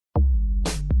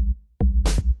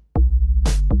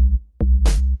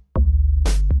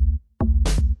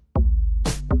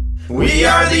We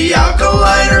are the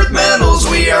Alkaline Earth Metals,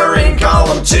 we are in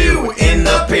column 2. In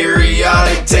the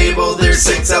periodic table, there's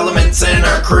 6 elements in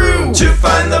our crew. To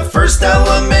find the first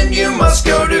element, you must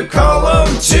go to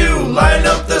column 2. Line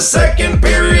up the second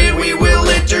period, we will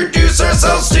introduce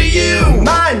ourselves to you.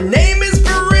 My name is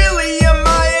Beryllium,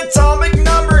 my atomic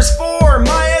number's 4.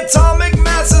 My atomic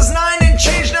mass is 9 and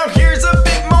change, now here's a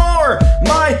bit more.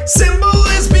 My symbol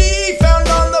is B, found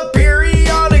on the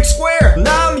periodic square.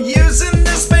 Now I'm using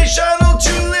this space shuttle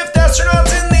to lift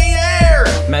astronauts in the air.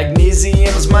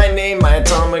 Magnesium's my name, my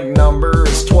atomic number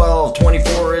is 12.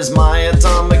 24 is my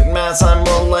atomic mass, I'm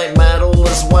a light metal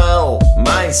as well.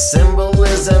 My symbol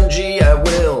is Mg, I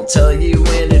will tell you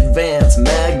in advance.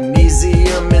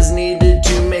 Magnesium is needed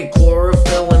to make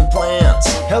chlorophyll in plants.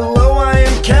 Hello, I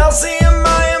am calcium,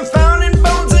 I am found in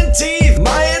bones and teeth.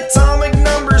 My atomic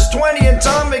number's 20,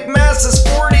 atomic mass is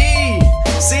 40.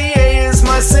 Ca is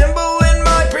my symbol in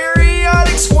my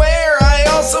periodic square. I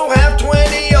also have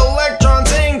 20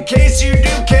 electrons in case you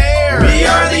do care. We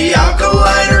are the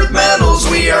Alkaline Earth Metals,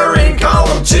 we are in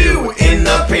column 2. In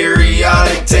the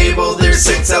periodic table, there's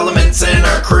 6 elements in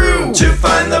our crew. To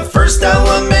find the first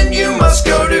element, you must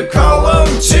go to column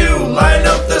 2. Line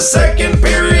up the second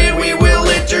period, we will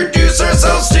introduce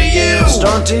ourselves to you.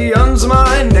 Strontium's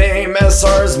my name,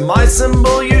 Sr's my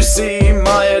symbol, you see.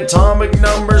 My atomic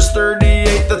number's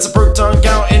 38, that's a proton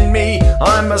count in me.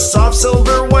 I'm a soft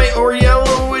silver, white, or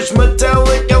yellowish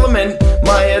metallic element.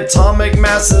 My atomic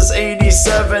mass is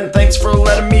 87, thanks for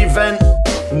letting me vent.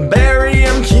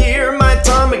 Barium here, my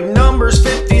atomic number's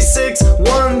 56.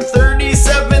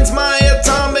 137's my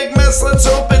atomic mass, let's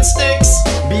hope it sticks.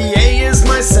 Ba is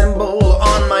my symbol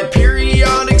on my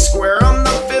periodic square. I'm the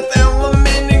 5th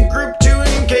element in group 2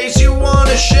 in case you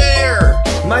wanna share.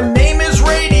 My name is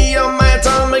Radium, my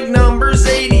atomic number's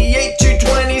 88.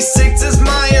 226 is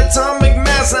my atomic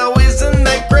mass, now isn't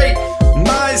that great?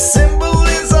 My symbol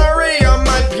is Ra on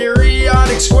my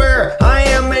periodic square. I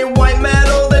am a white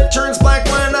metal that turns black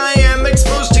when I am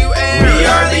exposed to air. We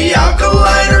are the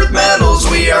Alkaline Earth Metals,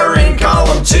 we are in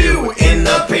column 2. In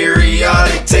the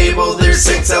periodic table, there's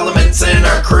 6 elements in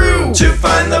our crew. To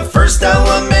find the first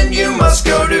element, you must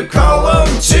go to column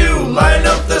 2. Line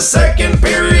up the second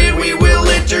period, we will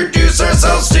introduce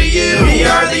ourselves to you. We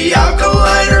are the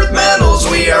Alkaline Earth Metals,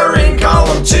 we are in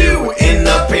column 2. In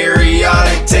the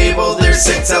periodic table, there's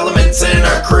 6 elements in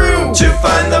our crew. To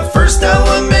find the first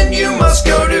element, you must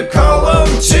go to column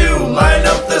 2. Line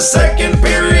up the second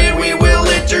period, we will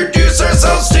introduce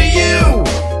ourselves to you.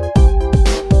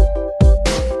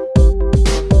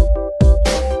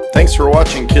 Thanks for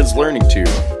watching Kids Learning Tube.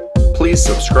 Please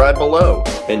subscribe below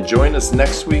and join us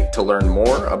next week to learn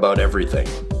more about everything.